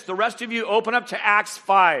The rest of you, open up to Acts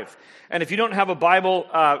 5. And if you don't have a Bible,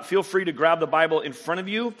 feel free to grab the Bible in front of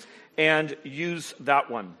you and use that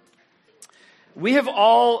one. We have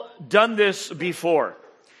all done this before.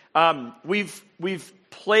 We've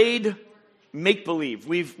played make-believe.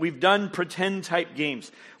 We've done pretend-type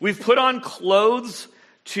games. We've put on clothes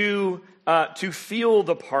to feel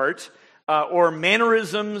the part, or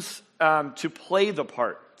mannerisms to play the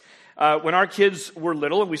part. When our kids were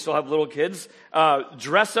little, and we still have little kids,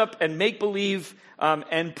 dress up and make believe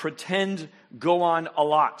and pretend go on a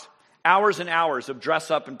lot. Hours and hours of dress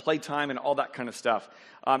up and playtime and all that kind of stuff.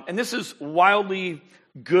 And this is wildly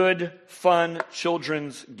good, fun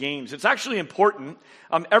children's games. It's actually important.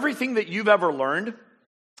 Everything that you've ever learned,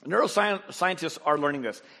 neuroscientists are learning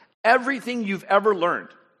this. Everything you've ever learned,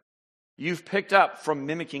 you've picked up from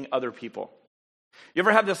mimicking other people. You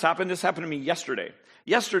ever had this happen? This happened to me yesterday.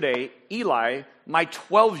 Yesterday, Eli, my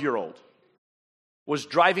 12-year-old, was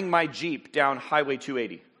driving my Jeep down Highway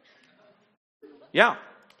 280. Yeah,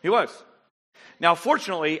 he was. Now,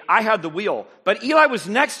 fortunately, I had the wheel, but Eli was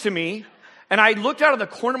next to me, and I looked out of the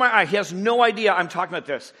corner of my eye. He has no idea I'm talking about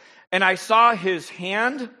this. And I saw his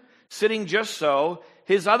hand sitting just so,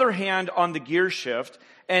 his other hand on the gear shift,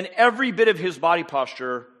 and every bit of his body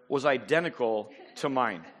posture was identical to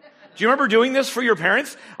mine. Do you remember doing this for your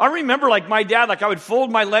parents? I remember my dad, I would fold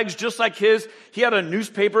my legs just like his. He had a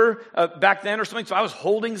newspaper back then or something, so I was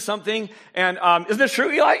holding something. And isn't this true,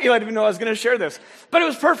 Eli? Eli didn't know I was going to share this. But it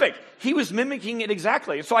was perfect. He was mimicking it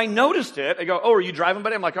exactly. And so I noticed it. I go, oh, are you driving,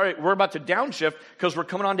 buddy? I'm like, all right, we're about to downshift because we're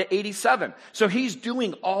coming on to 87. So he's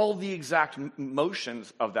doing all the exact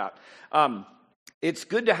motions of that. It's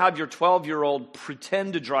good to have your 12-year-old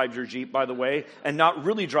pretend to drive your Jeep, by the way, and not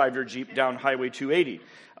really drive your Jeep down Highway 280.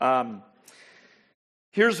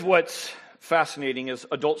 Here's what's fascinating is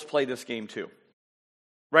adults play this game too,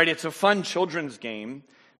 right? It's a fun children's game,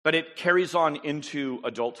 but it carries on into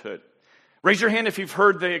adulthood. Raise your hand if you've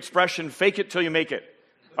heard the expression, fake it till you make it.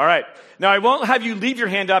 All right. Now, I won't have you leave your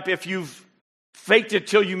hand up if you've faked it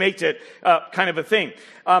till you make it kind of a thing.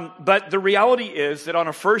 But the reality is that on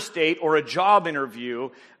a first date or a job interview,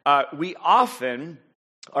 we often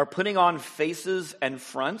are putting on faces and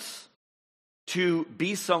fronts to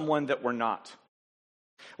be someone that we're not.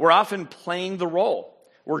 We're often playing the role.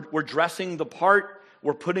 We're dressing the part.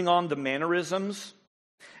 We're putting on the mannerisms.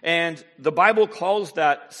 And the Bible calls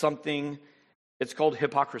that something, it's called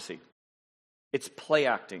hypocrisy. It's play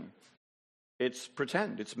acting. It's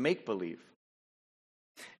pretend. It's make-believe.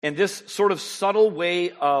 And this sort of subtle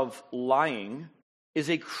way of lying is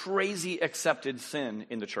a crazy accepted sin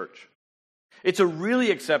in the church. It's a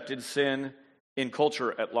really accepted sin in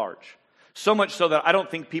culture at large. So much so that I don't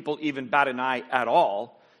think people even bat an eye at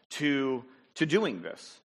all to doing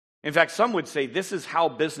this. In fact, some would say this is how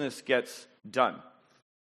business gets done.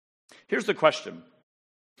 Here's the question.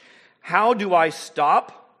 How do I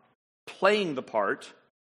stop playing the part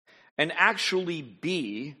and actually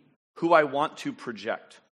be who I want to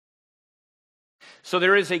project? So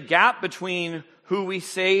there is a gap between who we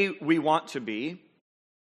say we want to be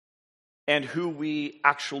and who we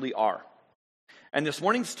actually are. And this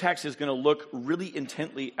morning's text is going to look really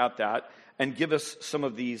intently at that and give us some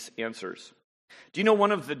of these answers. Do you know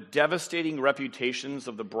one of the devastating reputations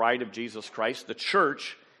of the bride of Jesus Christ? The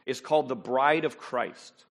church is called the bride of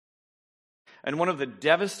Christ. And one of the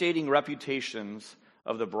devastating reputations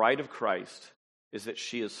of the bride of Christ is that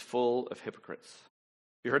she is full of hypocrites.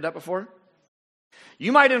 You heard that before?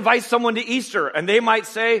 You might invite someone to Easter and they might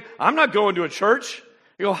say, I'm not going to a church.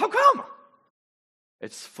 You go, how come?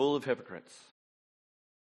 It's full of hypocrites.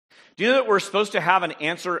 Do you know that we're supposed to have an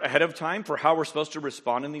answer ahead of time for how we're supposed to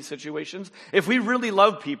respond in these situations? If we really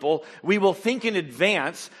love people, we will think in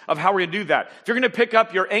advance of how we're going to do that. If you're going to pick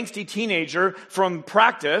up your angsty teenager from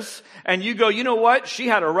practice and you go, you know what? She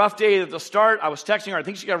had a rough day at the start. I was texting her. I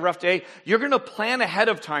think she got a rough day. You're going to plan ahead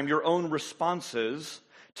of time your own responses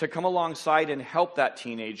to come alongside and help that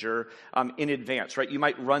teenager in advance, right? You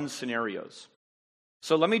might run scenarios.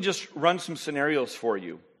 So let me just run some scenarios for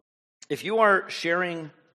you. If you are sharing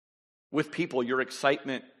with people your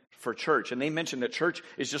excitement for church, and they mention that church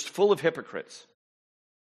is just full of hypocrites,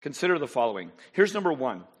 consider the following. Here's number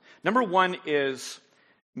one. Number one is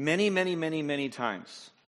many times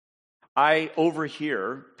I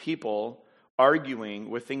overhear people arguing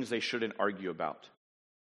with things they shouldn't argue about.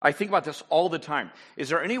 I think about this all the time. Is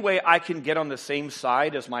there any way I can get on the same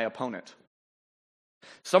side as my opponent?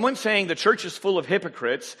 Someone saying the church is full of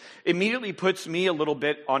hypocrites immediately puts me a little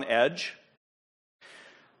bit on edge.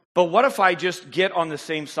 But what if I just get on the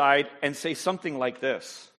same side and say something like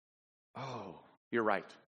this? Oh, you're right.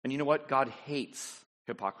 And you know what? God hates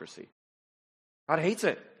hypocrisy. God hates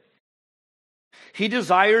it. He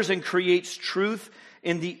desires and creates truth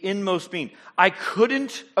in the inmost being. I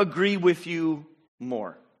couldn't agree with you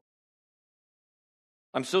more.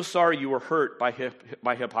 I'm so sorry you were hurt by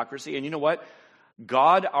hypocrisy. And you know what?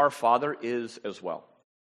 God, our Father, is as well.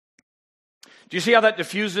 Do you see how that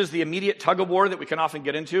diffuses the immediate tug of war that we can often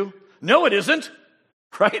get into? No, it isn't.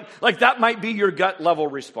 Right? Like that might be your gut level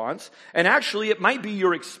response. And actually, it might be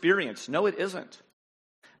your experience. No, it isn't.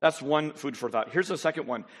 That's one food for thought. Here's the second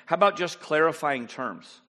one. How about just clarifying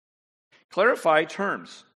terms? Clarify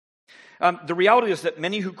terms. The reality is that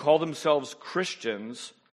many who call themselves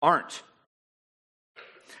Christians aren't.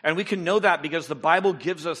 And we can know that because the Bible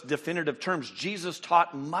gives us definitive terms. Jesus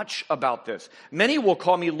taught much about this. Many will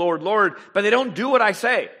call me Lord, Lord, but they don't do what I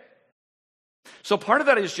say. So part of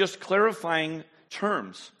that is just clarifying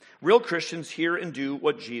terms. Real Christians hear and do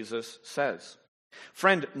what Jesus says.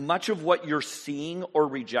 Friend, much of what you're seeing or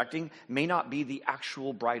rejecting may not be the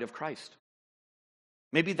actual bride of Christ.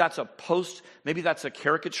 Maybe that's a post, maybe that's a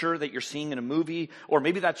caricature that you're seeing in a movie, or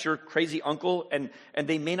maybe that's your crazy uncle, and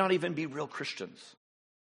they may not even be real Christians.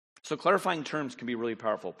 So clarifying terms can be really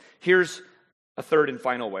powerful. Here's a third and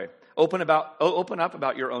final way. Open up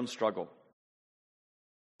about your own struggle.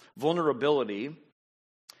 Vulnerability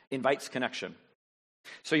invites connection.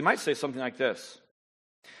 So you might say something like this: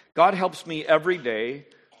 God helps me every day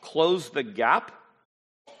close the gap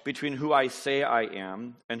between who I say I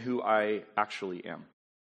am and who I actually am.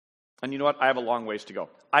 And you know what? I have a long ways to go.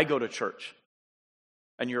 I go to church.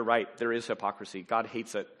 And you're right, there is hypocrisy. God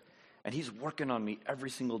hates it. And he's working on me every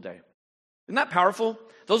single day. Isn't that powerful?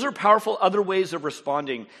 Those are powerful other ways of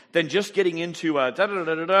responding than just getting into a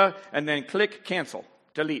da-da-da-da-da and then click, cancel,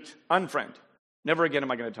 delete, unfriend. Never again am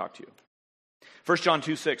I going to talk to you. 1 John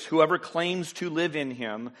 2:6, whoever claims to live in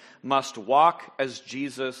him must walk as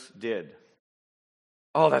Jesus did.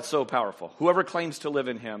 Oh, that's so powerful. Whoever claims to live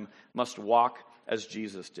in him must walk as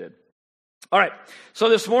Jesus did. All right, so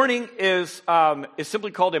this morning is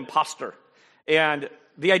simply called imposter. And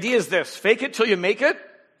the idea is this: fake it till you make it,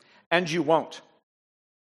 and you won't.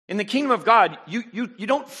 In the kingdom of God, you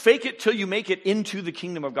don't fake it till you make it into the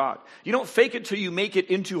kingdom of God. You don't fake it till you make it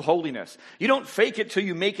into holiness. You don't fake it till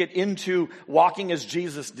you make it into walking as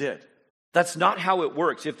Jesus did. That's not how it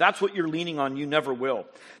works. If that's what you're leaning on, you never will.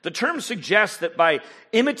 The term suggests that by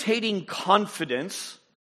imitating confidence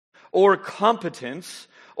or competence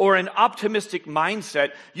or an optimistic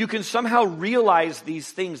mindset, you can somehow realize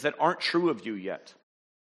these things that aren't true of you yet.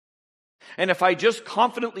 And if I just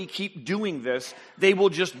confidently keep doing this, they will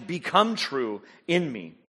just become true in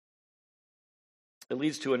me. It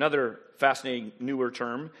leads to another fascinating newer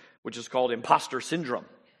term, which is called imposter syndrome.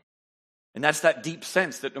 And that's that deep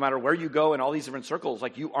sense that no matter where you go in all these different circles,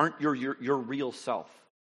 like you aren't your real self.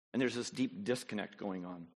 And there's this deep disconnect going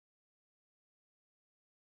on.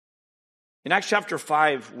 In Acts chapter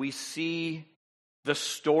 5, we see the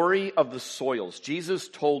story of the soils. Jesus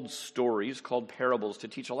told stories called parables to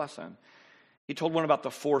teach a lesson. He told one about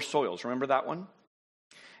the 4 soils. Remember that one?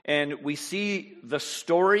 And we see the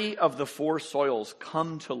story of the 4 soils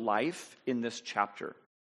come to life in this chapter.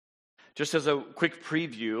 Just as a quick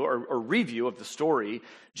preview or review of the story,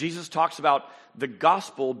 Jesus talks about the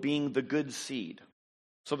gospel being the good seed.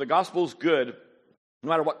 So the gospel is good no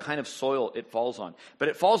matter what kind of soil it falls on. But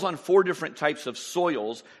it falls on 4 different types of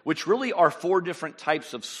soils, which really are 4 different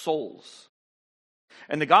types of souls.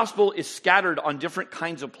 And the gospel is scattered on different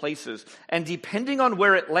kinds of places. And depending on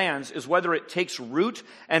where it lands is whether it takes root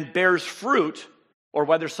and bears fruit or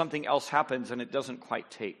whether something else happens and it doesn't quite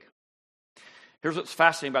take. Here's what's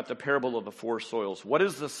fascinating about the parable of the 4 soils. What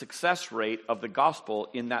is the success rate of the gospel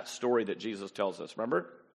in that story that Jesus tells us? Remember?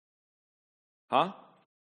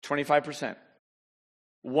 25%.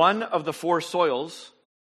 One of the 4 soils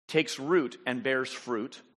takes root and bears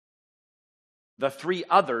fruit. The 3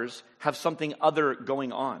 others have something other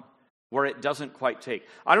going on where it doesn't quite take.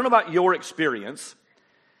 I don't know about your experience,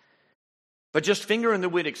 but just finger in the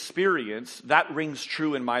wind experience, that rings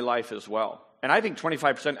true in my life as well. And I think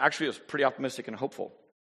 25% actually is pretty optimistic and hopeful,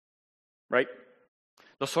 right?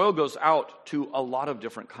 The soil goes out to a lot of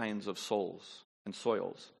different kinds of souls and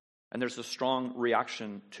soils, and there's a strong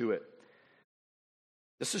reaction to it.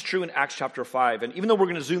 This is true in Acts chapter 5. And even though we're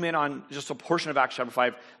going to zoom in on just a portion of Acts chapter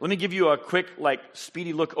 5, let me give you a quick,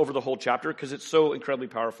 speedy look over the whole chapter because it's so incredibly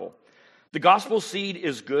powerful. The gospel seed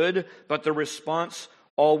is good, but the response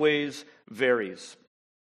always varies.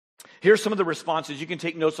 Here's some of the responses. You can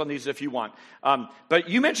take notes on these if you want. But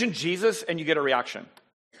you mention Jesus and you get a reaction.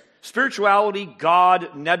 Spirituality,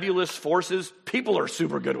 God, nebulous forces, people are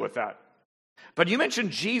super good with that. But you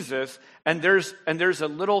mention Jesus and there's a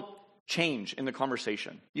little change in the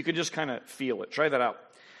conversation. You can just kind of feel it. Try that out.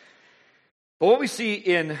 But what we see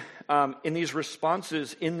in these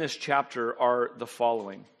responses in this chapter are the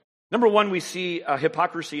following. Number one, we see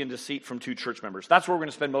hypocrisy and deceit from two church members. That's where we're going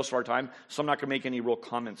to spend most of our time, so I'm not going to make any real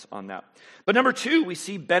comments on that. But number two, we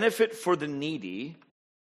see benefit for the needy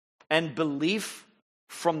and belief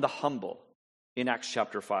from the humble in Acts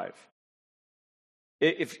chapter 5.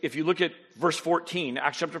 If you look at verse 14,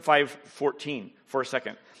 Acts chapter 5:14 for a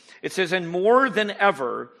second, it says, "And more than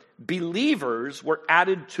ever, believers were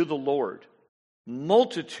added to the Lord,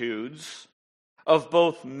 multitudes of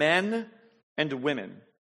both men and women,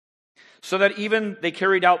 so that even they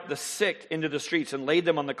carried out the sick into the streets and laid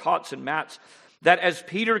them on the cots and mats, that as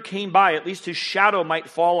Peter came by, at least his shadow might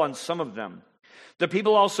fall on some of them. The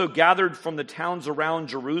people also gathered from the towns around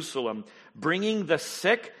Jerusalem, bringing the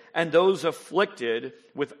sick and those afflicted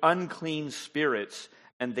with unclean spirits,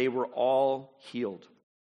 and they were all healed."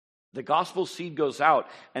 The gospel seed goes out,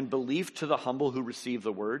 and belief to the humble who receive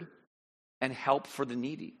the word, and help for the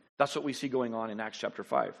needy. That's what we see going on in Acts chapter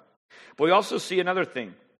 5. But we also see another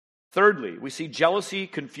thing. Thirdly, we see jealousy,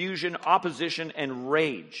 confusion, opposition, and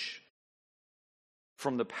rage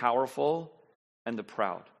from the powerful and the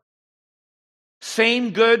proud.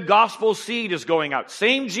 Same good gospel seed is going out.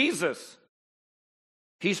 Same Jesus.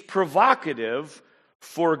 He's provocative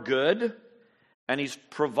for good, and he's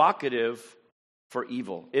provocative for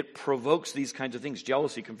evil. It provokes these kinds of things: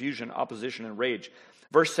 jealousy, confusion, opposition, and rage.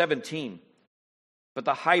 Verse 17, "But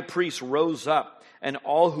the high priest rose up, and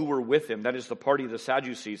all who were with him," that is the party of the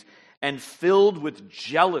Sadducees, "and filled with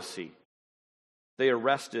jealousy, they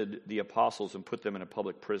arrested the apostles and put them in a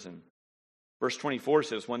public prison." Verse 24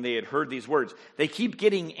 says, "When they had heard these words," they keep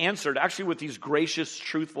getting answered, actually with these gracious,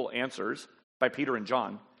 truthful answers by Peter and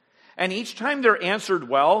John. And each time they're answered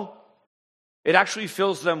well, it actually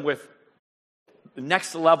fills them with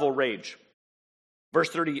next level rage. Verse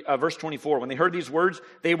 24, "When they heard these words,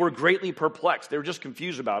 they were greatly perplexed." They were just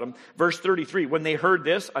confused about them. Verse 33, "When they heard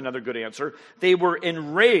this," another good answer, "they were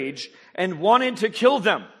enraged and wanted to kill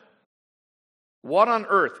them." What on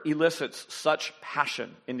earth elicits such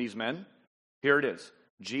passion in these men? Here it is.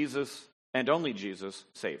 Jesus, and only Jesus,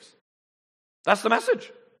 saves. That's the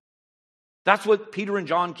message. That's what Peter and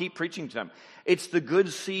John keep preaching to them. It's the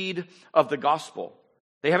good seed of the gospel.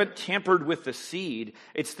 They haven't tampered with the seed.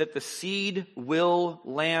 It's that the seed will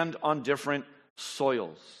land on different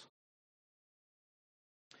soils.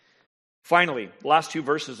 Finally, the last two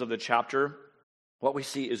verses of the chapter, what we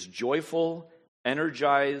see is joyful,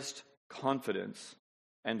 energized confidence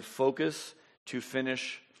and focus to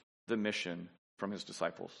finish the mission from his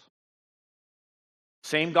disciples.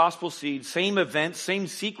 Same gospel seed, same events, same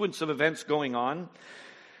sequence of events going on.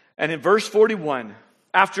 And in verse 41,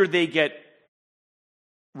 after they get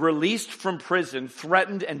released from prison,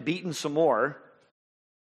 threatened and beaten some more,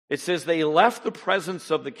 it says they left the presence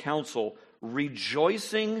of the council,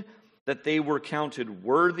 rejoicing that they were counted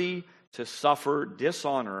worthy to suffer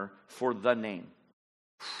dishonor for the name.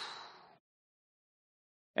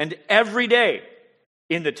 And every day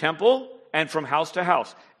in the temple and from house to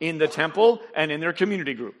house, in the temple and in their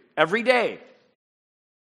community group, every day,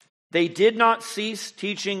 they did not cease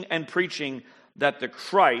teaching and preaching that the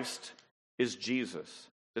Christ is Jesus.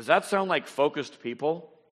 Does that sound like focused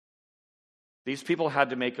people? These people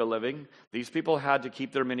had to make a living. These people had to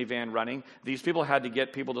keep their minivan running. These people had to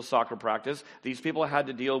get people to soccer practice. These people had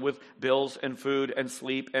to deal with bills and food and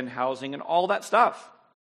sleep and housing and all that stuff.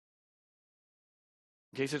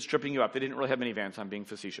 In case it's tripping you up, they didn't really have minivans. I'm being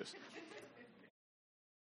facetious.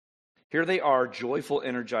 Here they are, joyful,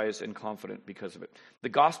 energized, and confident because of it. The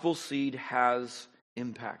gospel seed has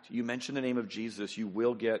impact. You mention the name of Jesus, you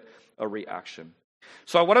will get a reaction.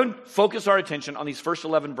 So I want to focus our attention on these first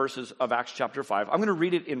 11 verses of Acts chapter 5. I'm going to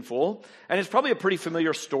read it in full, and it's probably a pretty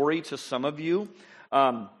familiar story to some of you.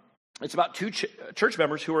 It's about two church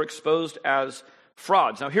members who are exposed as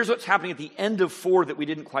frauds. Now, here's what's happening at the end of 4 that we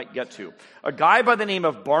didn't quite get to. A guy by the name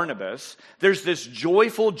of Barnabas, there's this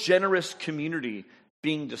joyful, generous community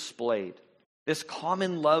being displayed. This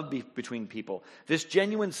common love between people. This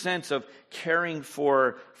genuine sense of caring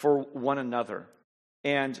for one another.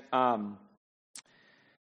 And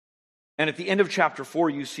at the end of chapter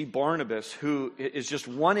 4, you see Barnabas, who is just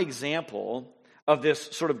one example of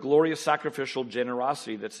this sort of glorious sacrificial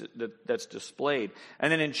generosity that's displayed.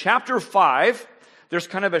 And then in chapter 5, there's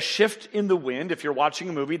kind of a shift in the wind. If you're watching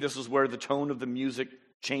a movie, this is where the tone of the music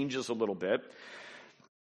changes a little bit.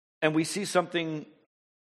 And we see something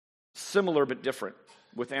similar but different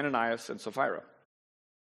with Ananias and Sapphira.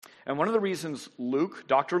 And one of the reasons Luke,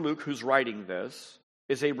 Dr. Luke, who's writing this,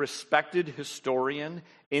 is a respected historian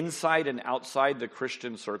inside and outside the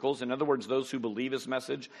Christian circles. In other words, those who believe his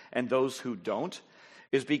message and those who don't,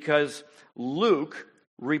 is because Luke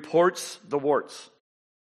reports the warts.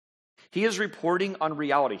 He is reporting on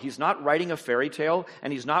reality. He's not writing a fairy tale,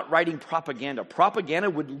 and he's not writing propaganda. Propaganda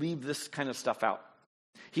would leave this kind of stuff out.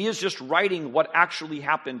 He is just writing what actually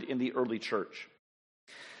happened in the early church.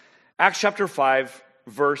 Acts chapter 5,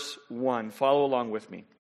 verse 1. Follow along with me.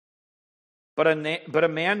 But a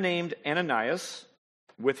man named Ananias,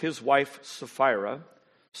 with his wife Sapphira,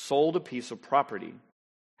 sold a piece of property.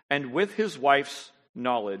 And with his wife's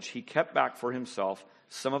knowledge, he kept back for himself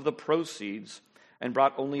some of the proceeds and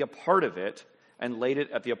brought only a part of it and laid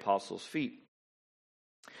it at the apostles' feet.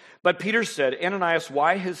 But Peter said, Ananias,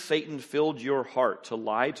 why has Satan filled your heart to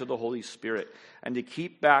lie to the Holy Spirit and to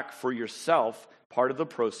keep back for yourself part of the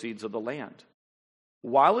proceeds of the land?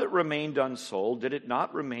 While it remained unsold, did it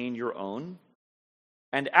not remain your own?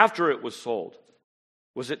 And after it was sold,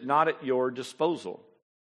 was it not at your disposal?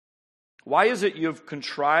 Why is it you have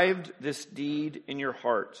contrived this deed in your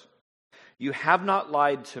heart? You have not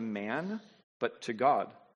lied to man, but to God.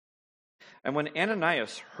 And when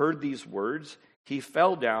Ananias heard these words, he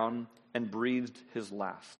fell down and breathed his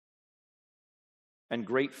last. And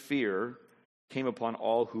great fear came upon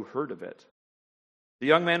all who heard of it. The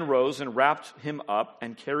young man rose and wrapped him up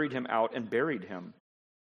and carried him out and buried him.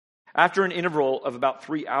 After an interval of about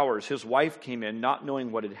 3 hours, his wife came in, not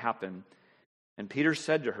knowing what had happened. And Peter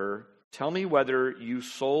said to her, tell me whether you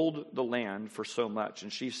sold the land for so much.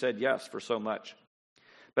 And she said, yes, for so much.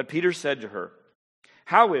 But Peter said to her,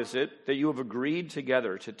 how is it that you have agreed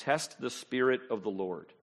together to test the Spirit of the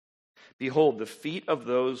Lord? Behold, the feet of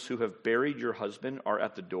those who have buried your husband are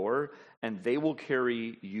at the door, and they will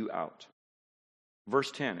carry you out.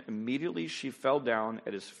 Verse 10, immediately she fell down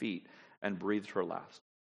at his feet and breathed her last.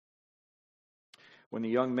 When the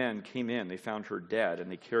young men came in, they found her dead, and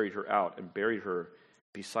they carried her out and buried her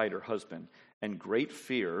beside her husband. And great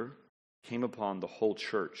fear came upon the whole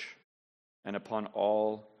church and upon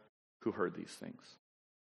all who heard these things.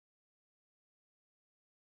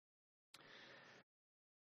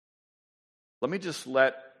 Let me just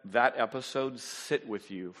let that episode sit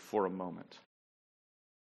with you for a moment.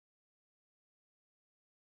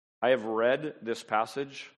 I have read this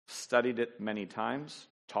passage, studied it many times,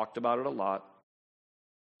 talked about it a lot,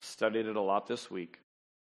 studied it a lot this week,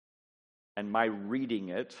 and my reading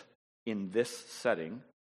it in this setting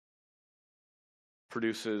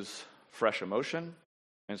produces fresh emotion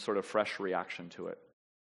and sort of fresh reaction to it.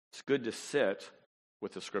 It's good to sit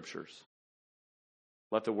with the scriptures.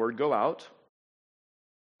 Let the word go out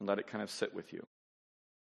and let it kind of sit with you.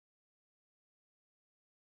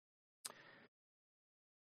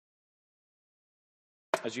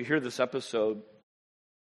 As you hear this episode,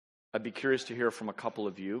 I'd be curious to hear from a couple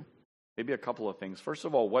of you, maybe a couple of things. First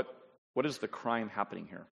of all, what is the crime happening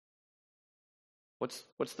here?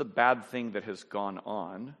 What's the bad thing that has gone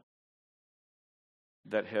on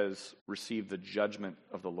that has received the judgment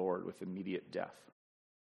of the Lord with immediate death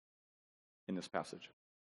in this passage?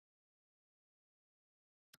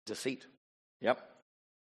 Deceit. Yep.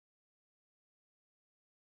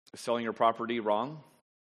 Is selling your property wrong?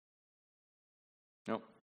 Nope.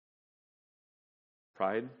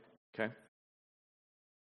 Pride? Okay.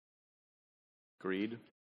 Greed?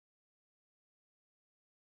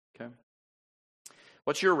 Okay.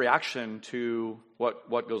 What's your reaction to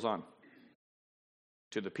what goes on?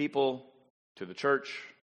 To the people, to the church,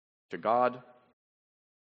 to God?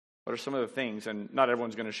 What are some of the things, and not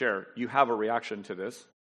everyone's going to share, you have a reaction to this.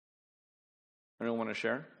 Anyone want to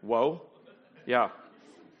share? Whoa? Yeah.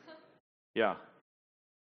 Yeah.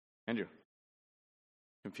 Andrew?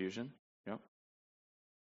 Confusion? Yep.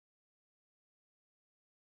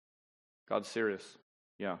 God's serious?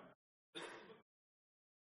 Yeah.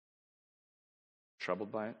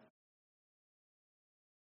 Troubled by it?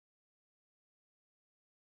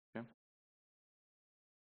 Yeah.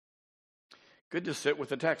 Good to sit with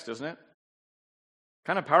the text, isn't it?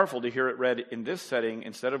 Kind of powerful to hear it read in this setting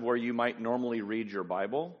instead of where you might normally read your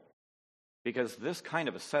Bible, because this kind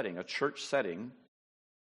of a setting, a church setting,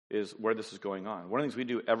 is where this is going on. One of the things we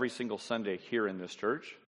do every single Sunday here in this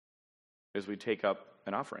church is we take up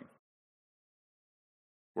an offering.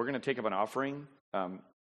 We're going to take up an offering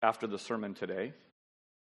after the sermon today.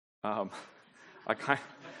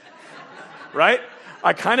 Right?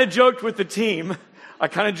 I kind of joked with the team.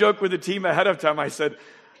 Ahead of time. I said,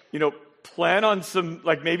 plan on some,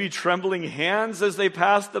 maybe trembling hands as they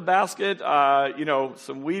pass the basket,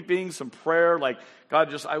 some weeping, some prayer,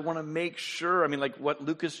 God, I want to make sure, what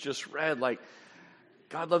Lucas just read,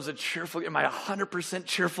 God loves a cheerful, am I 100%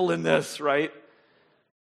 cheerful in this, right?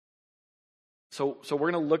 So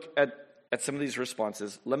we're going to look at some of these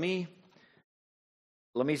responses. Let me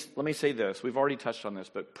let me say this. We've already touched on this,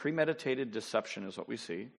 but premeditated deception is what we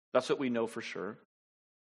see. That's what we know for sure.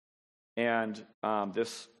 And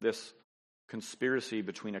this conspiracy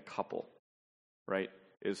between a couple, right,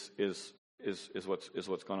 is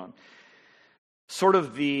what's going on. Sort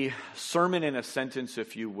of the sermon in a sentence,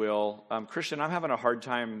 if you will. Christian, I'm having a hard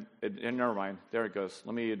time. Never mind. There it goes.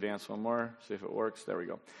 Let me advance one more, see if it works. There we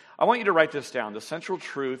go. I want you to write this down. The central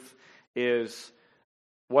truth is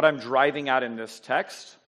what I'm driving at in this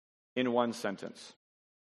text in one sentence.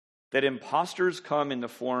 That imposters come in the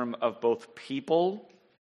form of both people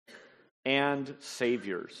and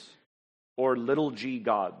saviors, or little g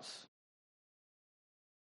gods.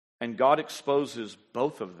 And God exposes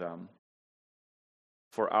both of them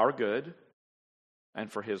for our good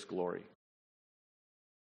and for his glory.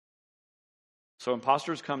 So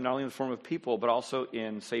imposters come not only in the form of people, but also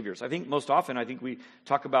in saviors. I think most often, we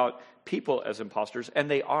talk about people as imposters,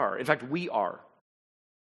 and they are. In fact, we are.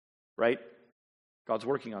 Right? God's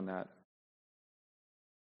working on that.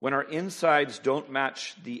 When our insides don't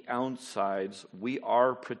match the outsides, we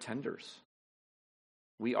are pretenders.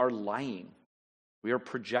 We are lying. We are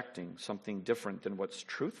projecting something different than what's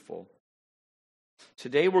truthful.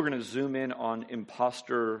 Today we're going to zoom in on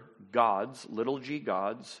imposter gods, little g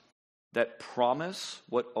gods, that promise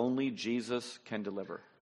what only Jesus can deliver.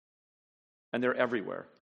 And they're everywhere.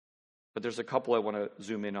 But there's a couple I want to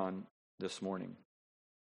zoom in on this morning.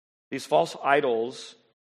 These false idols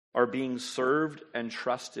are being served and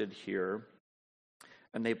trusted here,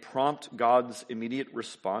 and they prompt God's immediate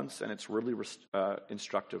response, and it's really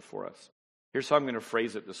instructive for us. Here's how I'm going to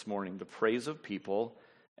phrase it this morning: the praise of people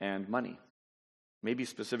and money. Maybe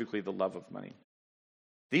specifically the love of money.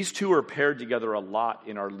 These two are paired together a lot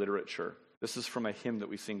in our literature. This is from a hymn that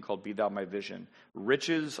we sing called Be Thou My Vision.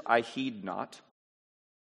 Riches I heed not,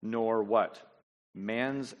 nor what?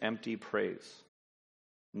 Man's empty praise.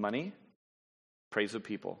 Money, praise of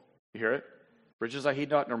people. You hear it? Riches I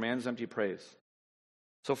heed not, nor man's empty praise.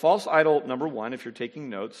 So false idol number one, if you're taking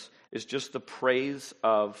notes, is just the praise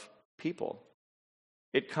of people.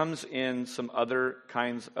 It comes in some other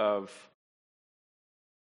kinds of...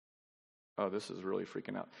 Oh, this is really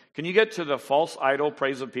freaking out. Can you get to the false idol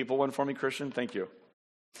praise of people one for me, Christian? Thank you.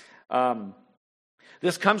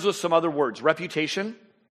 This comes with some other words. Reputation,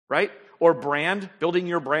 right? Or brand, building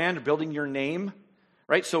your name,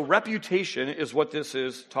 right? So reputation is what this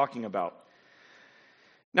is talking about.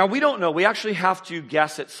 Now, we don't know. We actually have to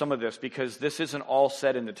guess at some of this because this isn't all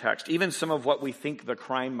said in the text. Even some of what we think the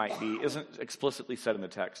crime might be isn't explicitly said in the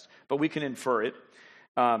text, but we can infer it.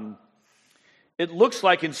 It looks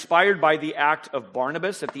like, inspired by the act of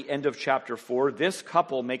Barnabas at the end of chapter 4, this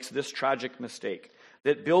couple makes this tragic mistake,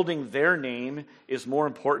 that building their name is more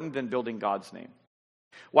important than building God's name.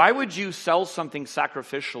 Why would you sell something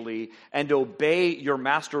sacrificially and obey your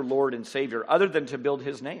master, Lord, and Savior other than to build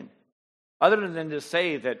his name? Other than to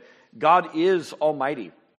say that God is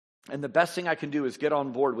almighty, and the best thing I can do is get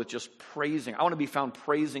on board with just praising. I want to be found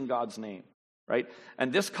praising God's name, right?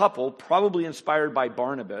 And this couple, probably inspired by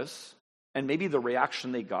Barnabas, and maybe the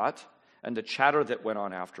reaction they got and the chatter that went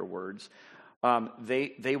on afterwards,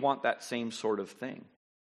 they want that same sort of thing.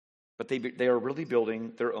 But they are really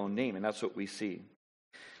building their own name, and that's what we see.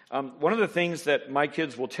 One of the things that my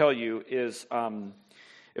kids will tell you is,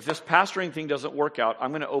 if this pastoring thing doesn't work out,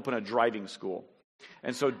 I'm going to open a driving school.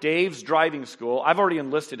 And so Dave's driving school, I've already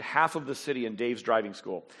enlisted half of the city in Dave's driving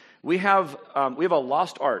school. We have a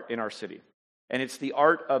lost art in our city, and it's the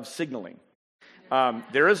art of signaling.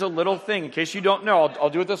 There is a little thing, in case you don't know, I'll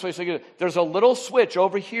do it this way. So there's a little switch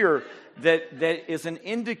over here that is an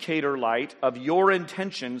indicator light of your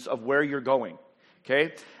intentions of where you're going.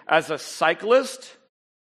 Okay? As a cyclist,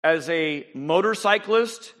 as a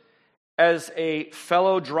motorcyclist, as a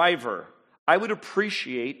fellow driver, I would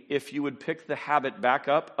appreciate if you would pick the habit back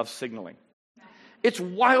up of signaling. It's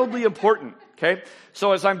wildly important, okay?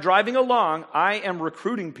 So as I'm driving along, I am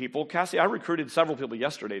recruiting people. Cassie, I recruited several people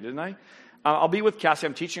yesterday, didn't I? I'll be with Cassie.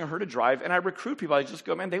 I'm teaching her to drive, and I recruit people. I just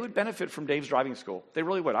go, man, they would benefit from Dave's driving school. They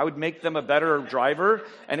really would. I would make them a better driver,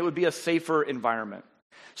 and it would be a safer environment.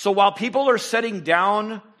 So while people are setting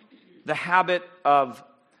down the habit of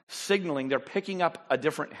signaling, they're picking up a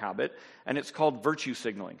different habit, and it's called virtue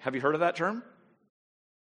signaling. Have you heard of that term?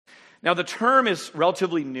 Now, the term is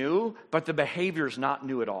relatively new, but the behavior is not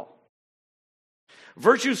new at all.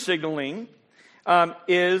 Virtue signaling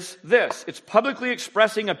is this. It's publicly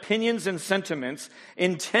expressing opinions and sentiments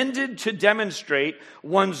intended to demonstrate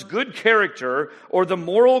one's good character or the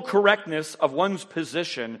moral correctness of one's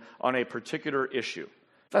position on a particular issue.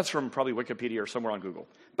 That's from probably Wikipedia or somewhere on Google,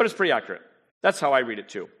 but it's pretty accurate. That's how I read it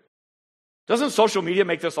too. Doesn't social media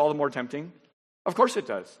make this all the more tempting? Of course it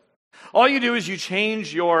does. All you do is you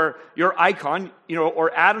change your icon,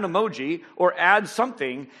 or add an emoji, or add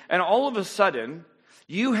something, and all of a sudden,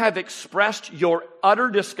 you have expressed your utter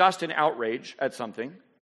disgust and outrage at something,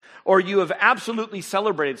 or you have absolutely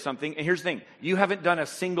celebrated something, and here's the thing, you haven't done a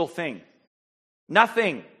single thing.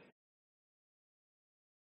 Nothing.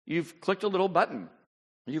 You've clicked a little button.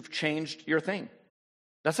 You've changed your thing.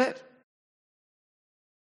 That's it.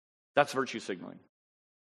 That's virtue signaling.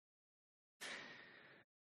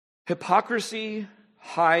 Hypocrisy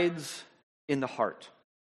hides in the heart.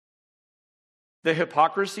 The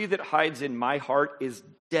hypocrisy that hides in my heart is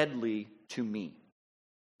deadly to me.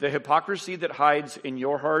 The hypocrisy that hides in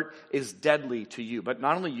your heart is deadly to you. But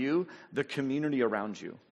not only you, the community around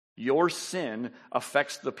you. Your sin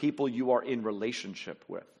affects the people you are in relationship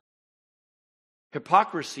with.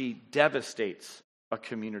 Hypocrisy devastates a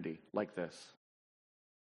community like this.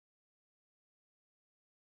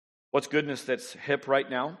 What's goodness that's hip right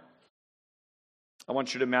now? I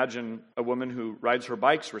want you to imagine a woman who rides her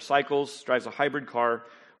bikes, recycles, drives a hybrid car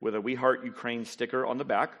with a We Heart Ukraine sticker on the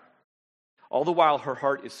back. All the while, her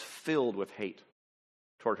heart is filled with hate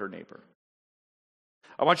toward her neighbor.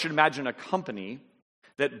 I want you to imagine a company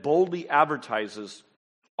that boldly advertises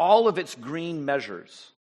all of its green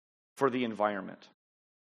measures for the environment.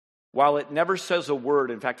 While it never says a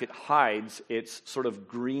word, in fact, it hides its sort of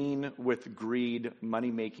green with greed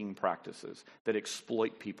money-making practices that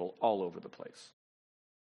exploit people all over the place.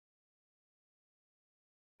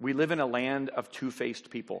 We live in a land of two-faced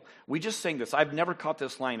people. We just sang this. I've never caught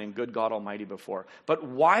this line in Good God Almighty before. But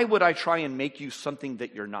why would I try and make you something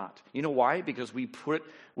that you're not? You know why? Because we put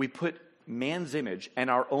man's image and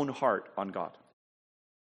our own heart on God.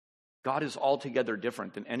 God is altogether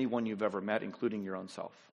different than anyone you've ever met, including your own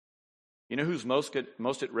self. You know who's most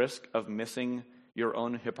at risk of missing your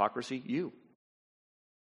own hypocrisy? You.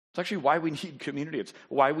 It's actually why we need community. It's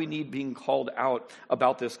why we need being called out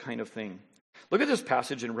about this kind of thing. Look at this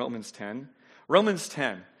passage in Romans 10. Romans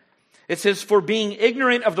 10. It says, "For being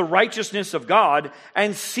ignorant of the righteousness of God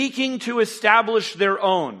and seeking to establish their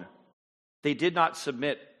own, they did not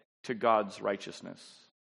submit to God's righteousness."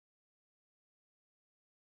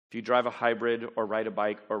 If you drive a hybrid or ride a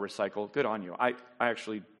bike or recycle, good on you. I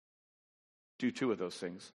actually do two of those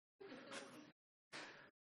things.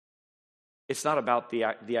 It's not about the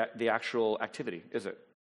actual activity, is it?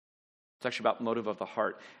 It's actually about motive of the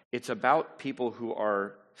heart. It's about people who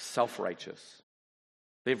are self-righteous.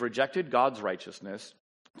 They've rejected God's righteousness,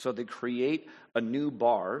 so they create a new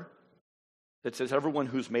bar that says everyone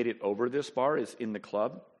who's made it over this bar is in the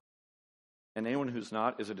club, and anyone who's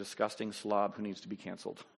not is a disgusting slob who needs to be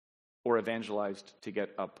canceled or evangelized to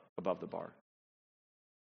get up above the bar.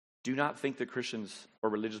 Do not think that Christians or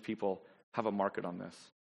religious people have a market on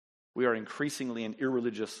this. We are increasingly an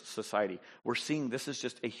irreligious society. We're seeing this is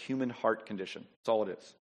just a human heart condition. That's all it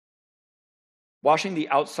is. Washing the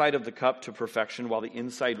outside of the cup to perfection while the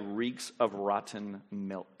inside reeks of rotten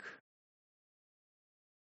milk.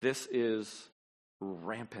 This is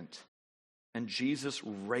rampant. And Jesus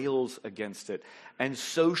rails against it. And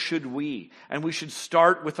so should we. And we should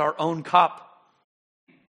start with our own cup.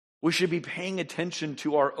 We should be paying attention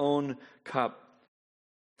to our own cup.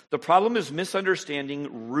 The problem is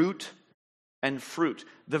misunderstanding root and fruit.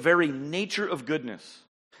 The very nature of goodness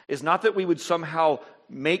is not that we would somehow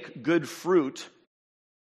make good fruit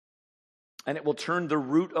and it will turn the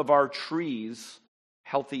root of our trees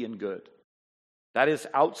healthy and good. That is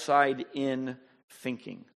outside in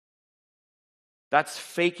thinking. That's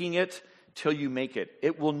faking it till you make it.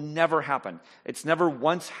 It will never happen. It's never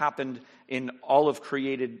once happened in all of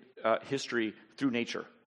created history through nature.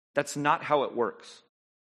 That's not how it works.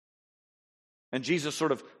 And Jesus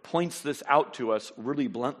sort of points this out to us really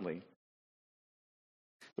bluntly.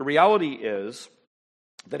 The reality is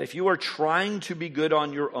that if you are trying to be good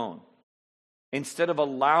on your own, instead of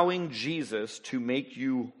allowing Jesus to make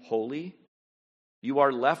you holy, you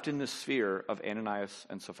are left in the sphere of Ananias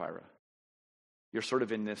and Sapphira. You're sort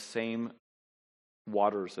of in this same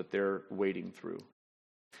waters that they're wading through.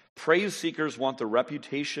 Praise seekers want the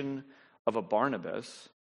reputation of a Barnabas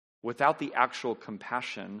without the actual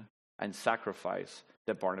compassion and sacrifice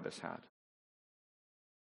that Barnabas had.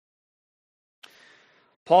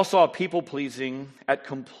 Paul saw people-pleasing at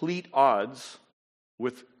complete odds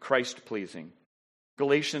with Christ-pleasing.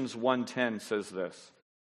 Galatians 1:10 says this,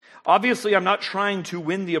 "Obviously, I'm not trying to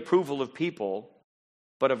win the approval of people,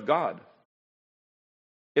 but of God.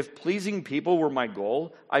 If pleasing people were my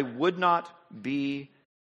goal, I would not be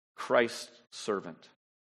Christ's servant."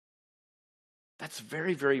 That's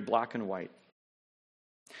very, very black and white.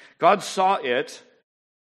 God saw it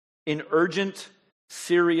in urgent,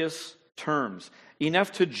 serious terms,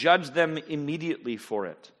 enough to judge them immediately for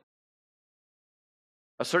it.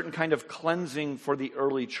 A certain kind of cleansing for the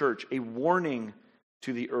early church, a warning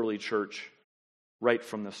to the early church right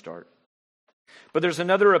from the start. But there's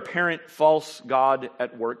another apparent false god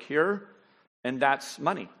at work here, and that's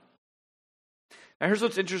money. Now here's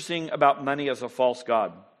what's interesting about money as a false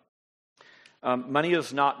god. Money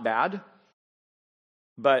is not bad,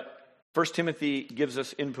 but 1 Timothy gives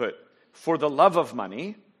us input. For the love of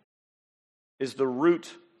money is the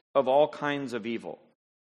root of all kinds of evil.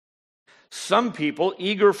 Some people,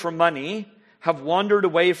 eager for money, have wandered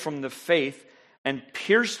away from the faith and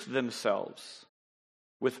pierced themselves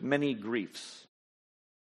with many griefs.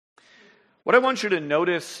 What I want you to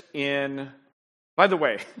notice by the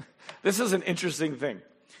way, this is an interesting thing.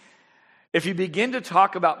 If you begin to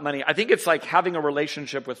talk about money, I think it's like having a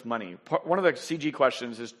relationship with money. One of the CG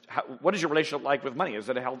questions is, what is your relationship like with money? Do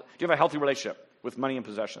you have a healthy relationship with money and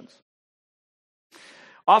possessions?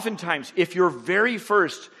 Oftentimes, if your very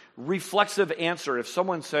first reflexive answer, if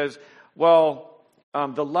someone says, well,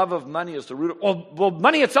 the love of money is the root of, well,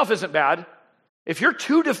 money itself isn't bad. If you're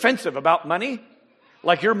too defensive about money,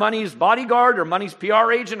 like you're money's bodyguard or money's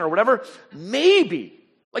PR agent or whatever, maybe,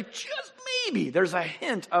 like just maybe, there's a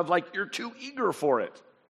hint of like you're too eager for it.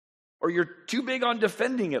 Or you're too big on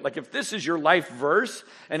defending it. Like if this is your life verse,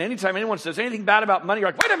 and anytime anyone says anything bad about money, you're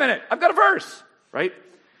like, wait a minute, I've got a verse, right?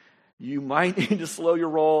 You might need to slow your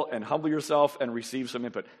roll and humble yourself and receive some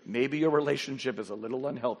input. Maybe your relationship is a little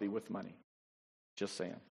unhealthy with money. Just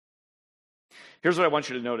saying. Here's what I want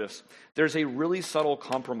you to notice. There's a really subtle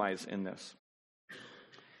compromise in this.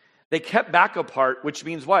 They kept back a part, which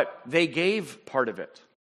means what? They gave part of it.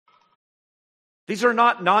 These are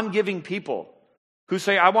not non-giving people who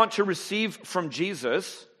say, I want to receive from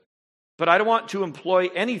Jesus, but I don't want to employ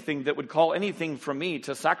anything that would call anything from me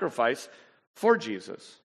to sacrifice for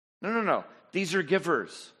Jesus. No. These are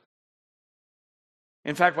givers.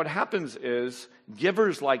 In fact, what happens is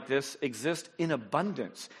givers like this exist in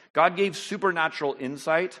abundance. God gave supernatural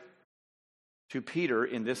insight to Peter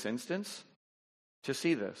in this instance to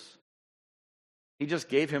see this. He just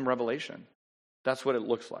gave him revelation. That's what it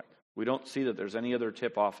looks like. We don't see that there's any other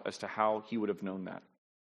tip-off as to how he would have known that.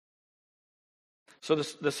 So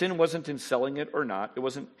the sin wasn't in selling it or not. It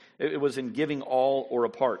was in giving all or a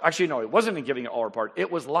part. Actually, no, it wasn't in giving it all or a part.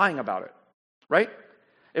 It was lying about it, right?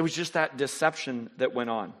 It was just that deception that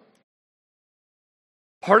went on.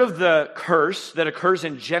 Part of the curse that occurs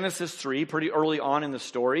in Genesis 3, pretty early on in the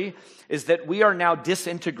story, is that we are now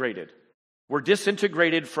disintegrated. We're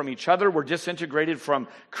disintegrated from each other. We're disintegrated from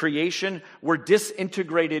creation. We're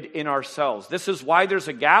disintegrated in ourselves. This is why there's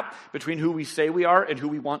a gap between who we say we are and who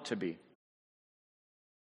we want to be.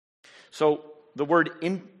 So the word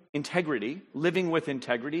integrity, living with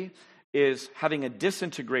integrity, is having a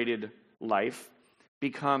disintegrated life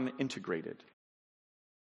become integrated.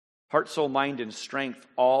 Heart, soul, mind, and strength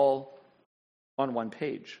all on one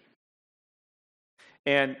page.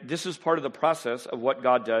 And this is part of the process of what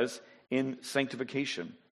God does in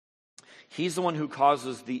sanctification. He's the one who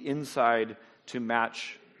causes the inside to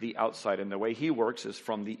match the outside. And the way he works is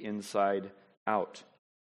from the inside out.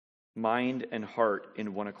 Mind and heart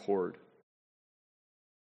in one accord.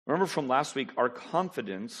 Remember from last week, our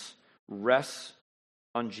confidence rests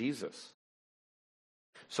on Jesus.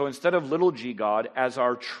 So instead of little g God as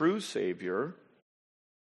our true Savior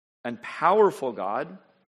and powerful God,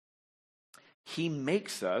 he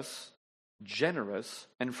makes us generous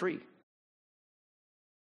and free.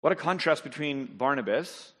 What a contrast between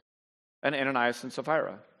Barnabas and Ananias and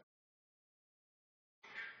Sapphira.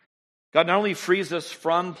 God not only frees us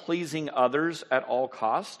from pleasing others at all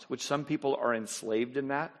cost, which some people are enslaved in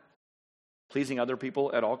that, pleasing other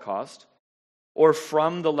people at all cost, or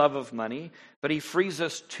from the love of money, but he frees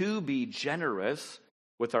us to be generous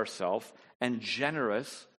with ourselves and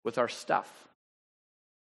generous with our stuff.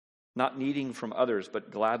 Not needing from others,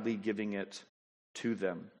 but gladly giving it to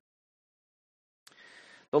them.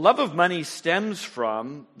 The love of money stems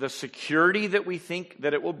from the security that we think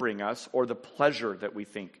that it will bring us or the pleasure that we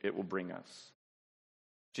think it will bring us.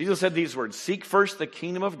 Jesus said these words, seek first the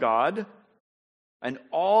kingdom of God, and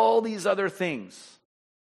all these other things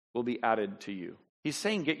will be added to you. He's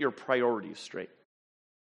saying get your priorities straight.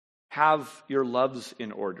 Have your loves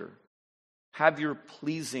in order. Have your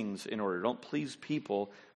pleasings in order. Don't please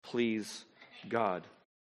people, please God.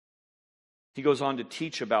 He goes on to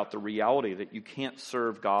teach about the reality that you can't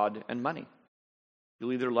serve God and money.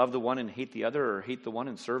 You'll either love the one and hate the other, or hate the one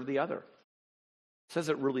and serve the other. It says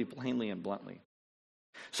it really plainly and bluntly.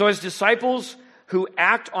 So as disciples who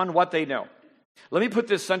act on what they know, let me put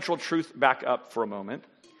this central truth back up for a moment.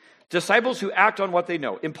 Disciples who act on what they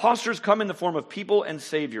know. Imposters come in the form of people and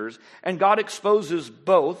saviors, and God exposes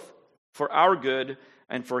both for our good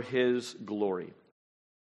and for his glory.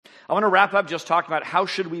 I want to wrap up just talking about how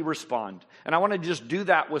should we respond. And I want to just do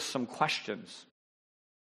that with some questions.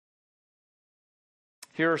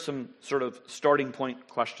 Here are some sort of starting point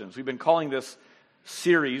questions. We've been calling this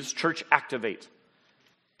series Church Activate.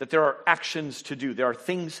 That there are actions to do. There are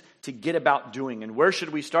things to get about doing. And where should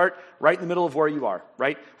we start? Right in the middle of where you are,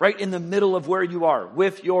 right? Right in the middle of where you are,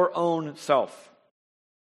 with your own self.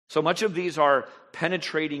 So much of these are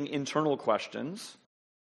penetrating internal questions,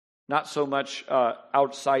 not so much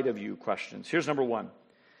outside of you questions. Here's number one.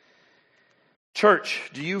 Church,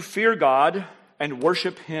 do you fear God and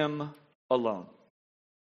worship him alone?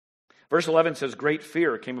 Verse 11 says, great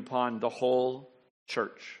fear came upon the whole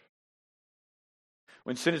church.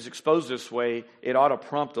 When sin is exposed this way, it ought to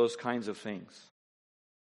prompt those kinds of things.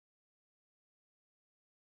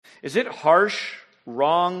 Is it harsh,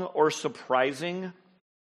 wrong, or surprising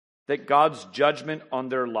that God's judgment on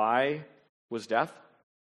their lie was death?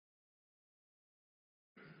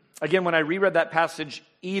 Again, when I reread that passage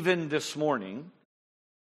even this morning,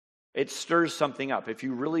 it stirs something up if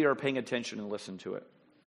you really are paying attention and listen to it.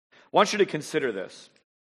 I want you to consider this.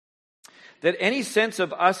 That any sense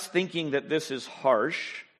of us thinking that this is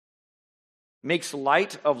harsh makes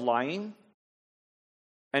light of lying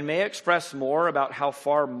and may express more about how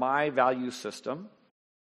far my value system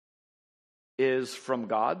is from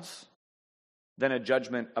God's than a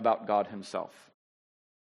judgment about God himself.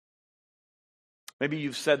 Maybe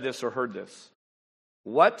you've said this or heard this.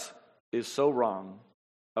 What is so wrong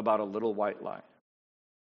about a little white lie?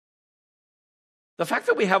 The fact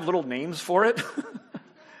that we have little names for it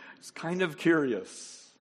is kind of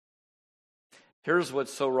curious. Here's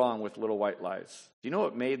what's so wrong with little white lies. Do you know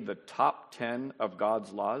what made the top 10 of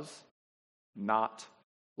God's laws? Not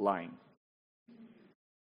lying.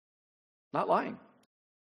 Not lying.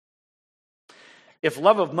 If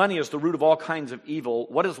love of money is the root of all kinds of evil,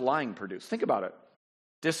 what does lying produce? Think about it.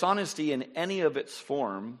 Dishonesty in any of its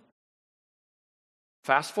form,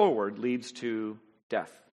 fast forward, leads to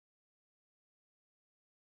death.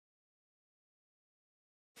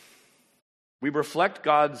 We reflect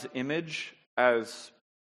God's image as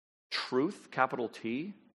truth, capital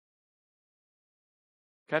T.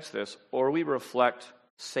 Catch this. Or we reflect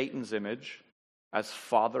Satan's image as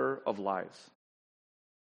father of lies,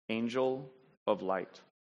 angel of light,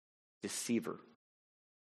 deceiver.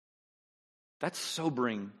 That's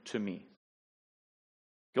sobering to me.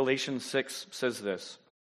 Galatians 6 says this,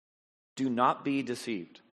 do not be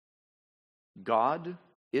deceived. God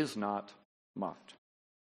is not mocked.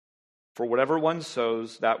 For whatever one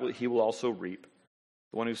sows, that he will also reap.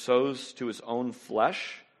 The one who sows to his own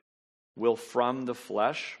flesh will from the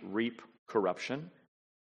flesh reap corruption,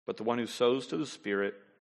 but the one who sows to the Spirit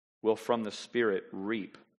will from the Spirit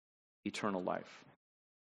reap eternal life.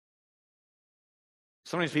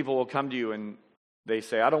 Sometimes people will come to you and they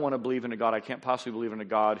say, I don't want to believe in a God. I can't possibly believe in a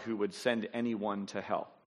God who would send anyone to hell.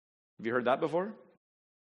 Have you heard that before?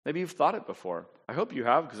 Maybe you've thought it before. I hope you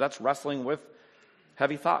have, because that's wrestling with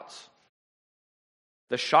heavy thoughts.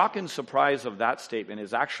 The shock and surprise of that statement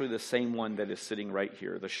is actually the same one that is sitting right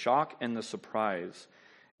here. The shock and the surprise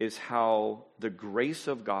is how the grace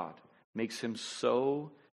of God makes him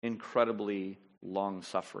so incredibly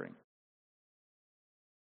long-suffering.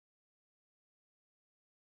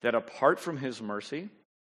 That apart from his mercy,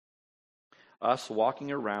 us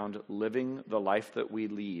walking around living the life that we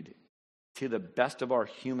lead to the best of our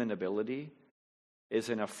human ability is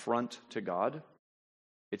an affront to God.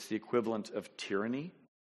 It's the equivalent of tyranny.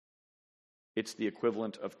 It's the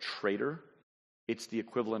equivalent of traitor. It's the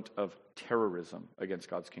equivalent of terrorism against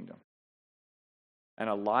God's kingdom. And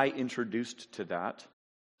a lie introduced to that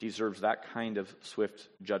deserves that kind of swift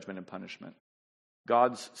judgment and punishment.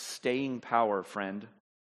 God's staying power, friend,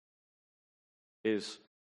 is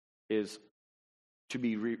to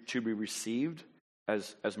be received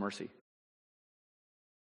as mercy.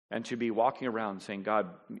 And to be walking around saying, God,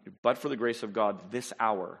 but for the grace of God, this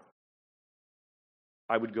hour,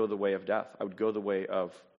 I would go the way of death. I would go the way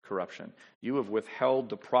of corruption. You have withheld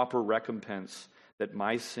the proper recompense that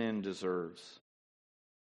my sin deserves.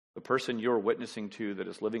 The person you're witnessing to that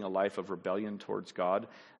is living a life of rebellion towards God,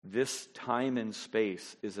 this time and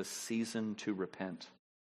space is a season to repent.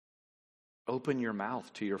 Open your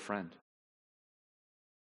mouth to your friend.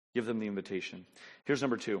 Give them the invitation. Here's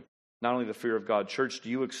number 2. Not only the fear of God. Church, do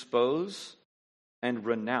you expose and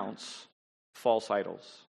renounce false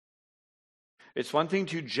idols? It's one thing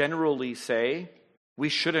to generally say, we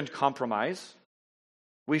shouldn't compromise.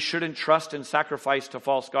 We shouldn't trust and sacrifice to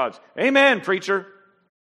false gods. Amen, preacher.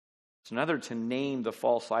 It's another to name the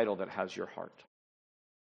false idol that has your heart.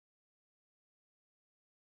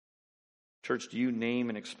 Church, do you name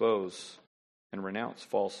and expose and renounce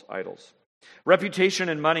false idols? Reputation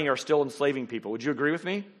and money are still enslaving people. Would you agree with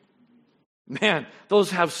me? Man, those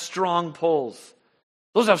have strong pulls.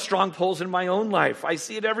 Those have strong pulls in my own life. I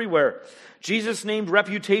see it everywhere. Jesus named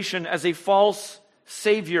reputation as a false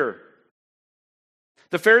savior.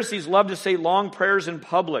 The Pharisees loved to say long prayers in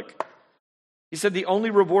public. He said the only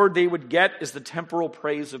reward they would get is the temporal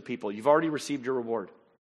praise of people. You've already received your reward.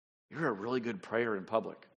 You're a really good prayer in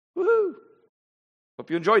public. Woohoo! Hope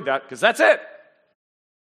you enjoyed that, because that's it.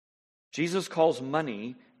 Jesus calls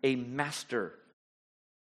money a master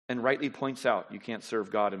and rightly points out you can't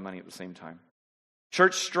serve God and money at the same time.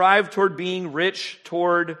 Church, strive toward being rich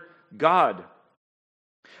toward God.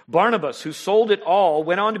 Barnabas, who sold it all,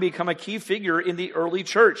 went on to become a key figure in the early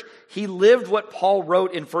church. He lived what Paul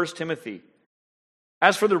wrote in 1 Timothy.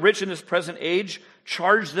 As for the rich in this present age,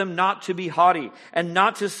 charge them not to be haughty and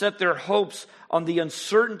not to set their hopes on the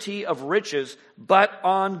uncertainty of riches, but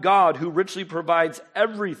on God, who richly provides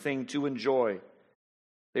everything to enjoy.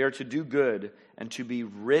 They are to do good and to be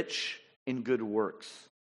rich in good works,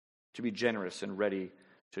 to be generous and ready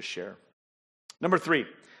to share. Number 3,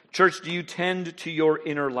 church, do you tend to your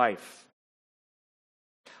inner life?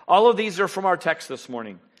 All of these are from our text this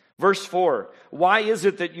morning. Verse 4, why is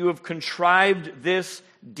it that you have contrived this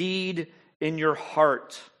deed in your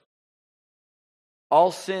heart?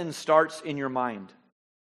 All sin starts in your mind.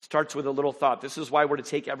 Starts with a little thought. This is why we're to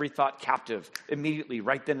take every thought captive immediately,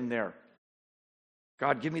 right then and there.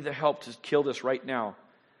 God, give me the help to kill this right now.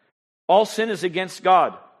 All sin is against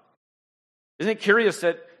God. Isn't it curious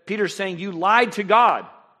that Peter's saying you lied to God?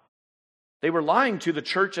 They were lying to the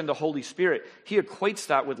church and the Holy Spirit. He equates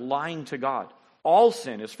that with lying to God. All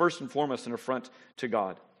sin is first and foremost an affront to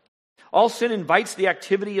God. All sin invites the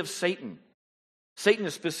activity of Satan. Satan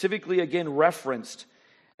is specifically again referenced,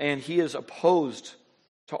 and he is opposed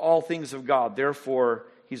to all things of God. Therefore,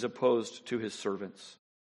 he's opposed to his servants.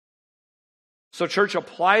 So, church,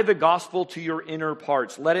 apply the gospel to your inner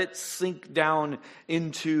parts. Let it sink down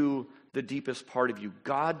into the deepest part of you.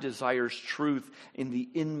 God desires truth in the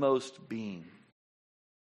inmost being.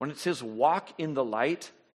 When it says walk in the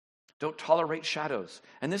light, don't tolerate shadows.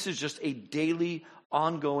 And this is just a daily,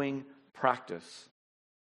 ongoing practice.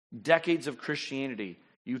 Decades of Christianity.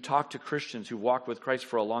 You talk to Christians who walk with Christ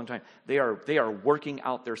for a long time. They are working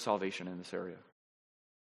out their salvation in this area.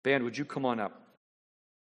 Band, would you come on up?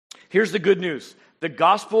 Here's the good news. The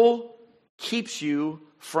gospel keeps you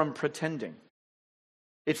from pretending.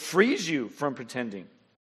 It frees you from pretending.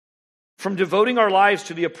 From devoting our lives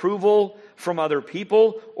to the approval from other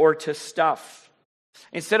people or to stuff.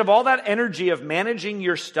 Instead of all that energy of managing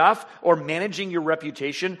your stuff or managing your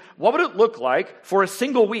reputation, what would it look like for a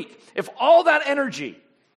single week if all that energy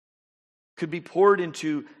could be poured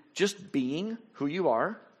into just being who you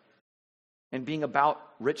are and being about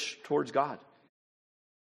rich towards God?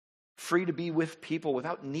 Free to be with people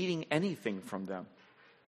without needing anything from them.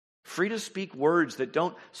 Free to speak words that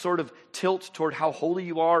don't sort of tilt toward how holy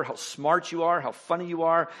you are, how smart you are, how funny you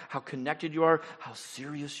are, how connected you are, how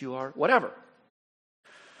serious you are, whatever.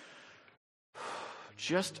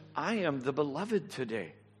 Just, I am the beloved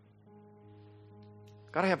today.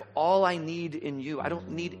 God, I have all I need in you. I don't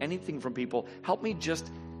need anything from people. Help me just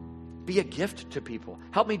be a gift to people.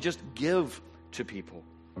 Help me just give to people.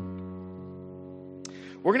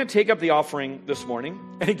 We're going to take up the offering this morning.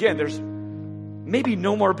 And again, there's maybe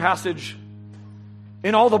no more passage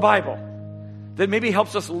in all the Bible that maybe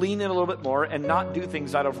helps us lean in a little bit more and not do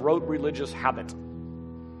things out of rote religious habit.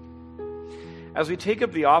 As we take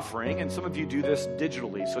up the offering, and some of you do this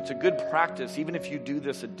digitally, so it's a good practice, even if you do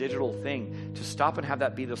this a digital thing, to stop and have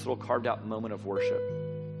that be this little carved out moment of worship.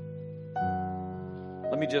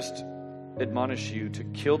 Let me just admonish you to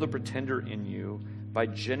kill the pretender in you by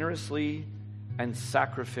generously and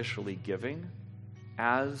sacrificially giving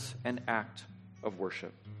as an act of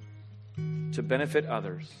worship to benefit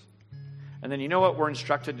others. And then you know what we're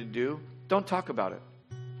instructed to do? Don't talk about it.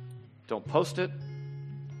 Don't post it.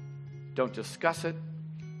 Don't discuss it.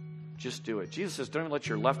 Just do it. Jesus says, don't even let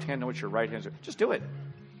your left hand know what your right hand is. Just do it.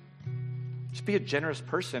 Just be a generous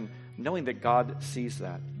person, knowing that God sees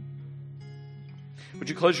that. Would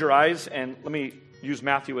you close your eyes and let me use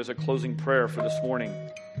Matthew as a closing prayer for this morning.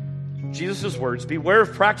 Jesus' words, beware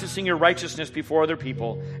of practicing your righteousness before other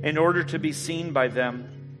people in order to be seen by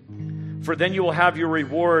them. For then you will have your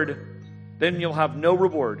reward. Then you'll have no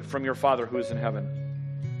reward from your Father who is in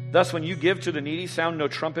heaven. Thus, when you give to the needy, sound no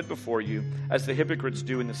trumpet before you, as the hypocrites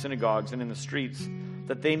do in the synagogues and in the streets,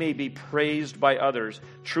 that they may be praised by others.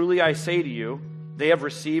 Truly I say to you, They have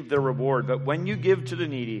received their reward. But when you give to the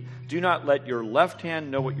needy, do not let your left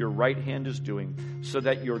hand know what your right hand is doing, so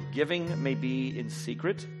that your giving may be in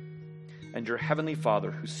secret, and your heavenly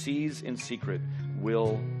Father who sees in secret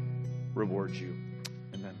will reward you."